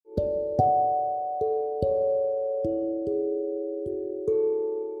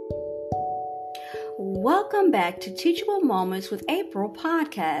Welcome back to Teachable Moments with April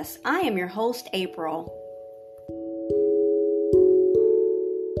podcast. I am your host, April.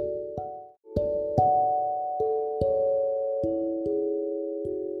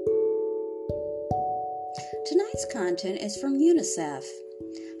 Tonight's content is from UNICEF,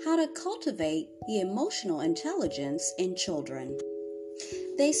 How to Cultivate the Emotional Intelligence in Children.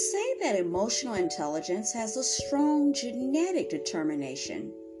 They say that emotional intelligence has a strong genetic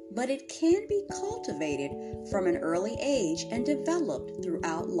determination, but it can be cultivated from an early age and developed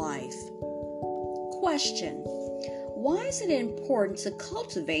throughout life. Question: why is it important to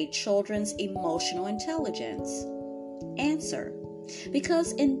cultivate children's emotional intelligence? Answer: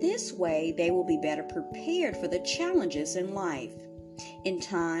 because in this way they will be better prepared for the challenges in life. In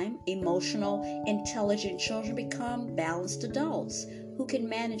time, emotional, intelligent children become balanced adults who can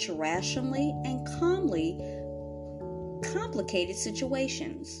manage rationally and calmly complicated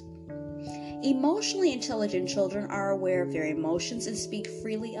situations. Emotionally intelligent children are aware of their emotions and speak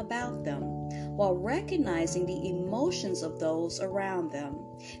freely about them, while recognizing the emotions of those around them.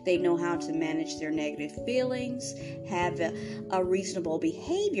 They know how to manage their negative feelings, have a reasonable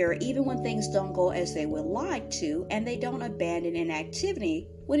behavior even when things don't go as they would like to, and they don't abandon an activity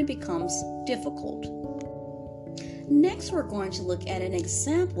when it becomes difficult. Next, we're going to look at an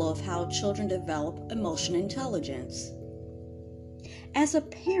example of how children develop emotional intelligence. As a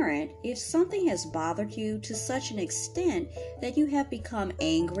parent, if something has bothered you to such an extent that you have become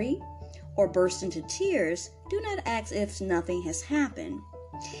angry or burst into tears, do not act as if nothing has happened.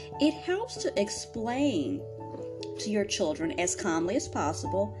 It helps to explain to your children as calmly as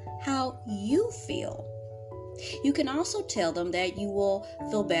possible how you feel. You can also tell them that you will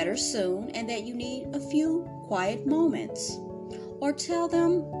feel better soon and that you need a few quiet moments. Or tell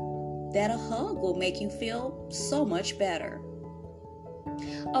them that a hug will make you feel so much better.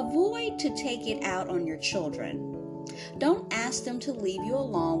 Avoid to take it out on your children. Don't ask them to leave you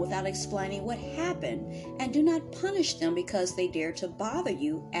alone without explaining what happened, and do not punish them because they dare to bother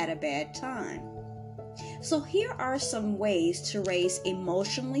you at a bad time. So here are some ways to raise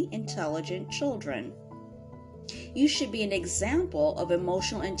emotionally intelligent children. You should be an example of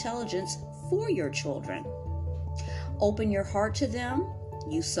emotional intelligence for your children. Open your heart to them.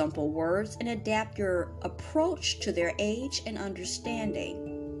 Use simple words and adapt your approach to their age and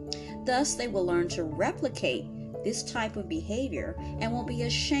understanding. Thus, they will learn to replicate this type of behavior and won't be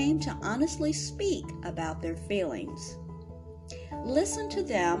ashamed to honestly speak about their feelings. Listen to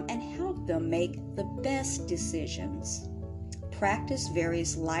them and help them make the best decisions. Practice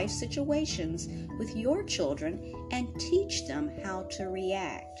various life situations with your children and teach them how to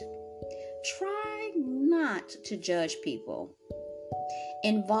react. Try not to judge people.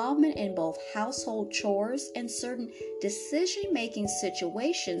 Involvement in both household chores and certain decision-making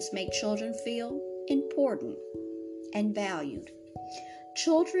situations make children feel important and valued.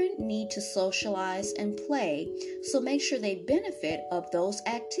 Children need to socialize and play, so make sure they benefit of those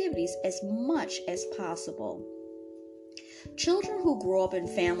activities as much as possible. Children who grow up in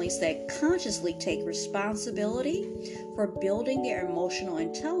families that consciously take responsibility for building their emotional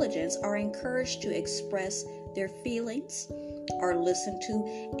intelligence are encouraged to express their feelings, are listened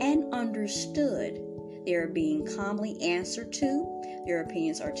to and understood. They are being calmly answered to, their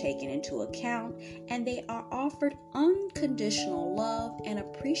opinions are taken into account, and they are offered unconditional love and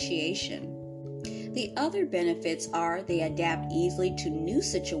appreciation. The other benefits are they adapt easily to new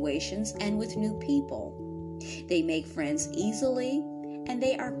situations and with new people. They make friends easily, and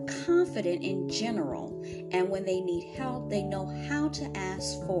they are confident in general, and when they need help, they know how to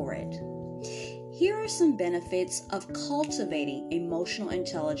ask for it. Here are some benefits of cultivating emotional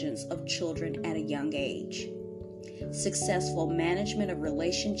intelligence of children at a young age. Successful management of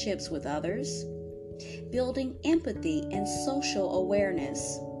relationships with others, building empathy and social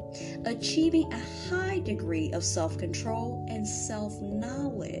awareness, achieving a high degree of self-control and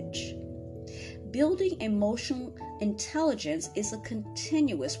self-knowledge. Building emotional intelligence is a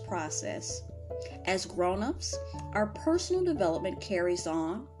continuous process. As grown-ups, our personal development carries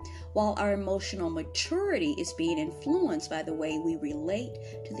on, while our emotional maturity is being influenced by the way we relate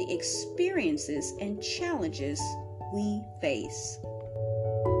to the experiences and challenges we face.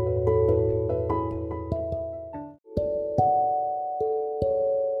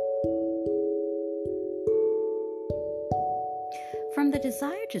 From the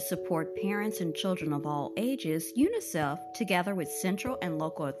desire desire to support parents and children of all ages, UNICEF, together with central and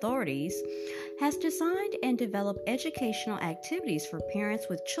local authorities, has designed and developed educational activities for parents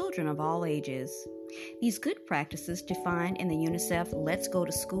with children of all ages. These good practices defined in the UNICEF Let's Go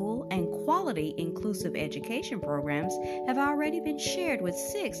to School and Quality Inclusive Education programs have already been shared with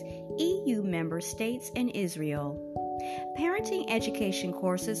 6 EU member states and Israel. Parenting education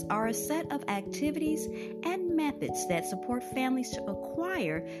courses are a set of activities and methods that support families to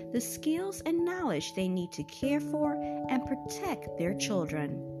acquire the skills and knowledge they need to care for and protect their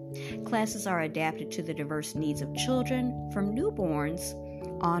children. Classes are adapted to the diverse needs of children from newborns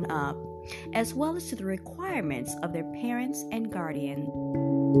on up, as well as to the requirements of their parents and guardians.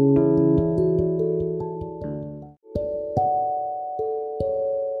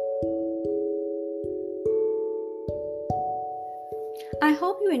 I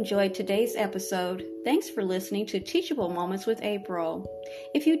hope you enjoyed today's episode. Thanks for listening to Teachable Moments with April.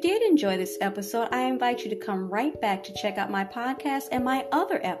 If you did enjoy this episode, I invite you to come right back to check out my podcast and my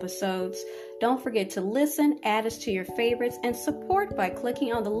other episodes. Don't forget to listen, add us to your favorites, and support by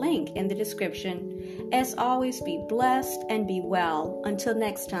clicking on the link in the description. As always, be blessed and be well. Until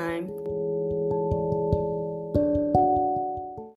next time.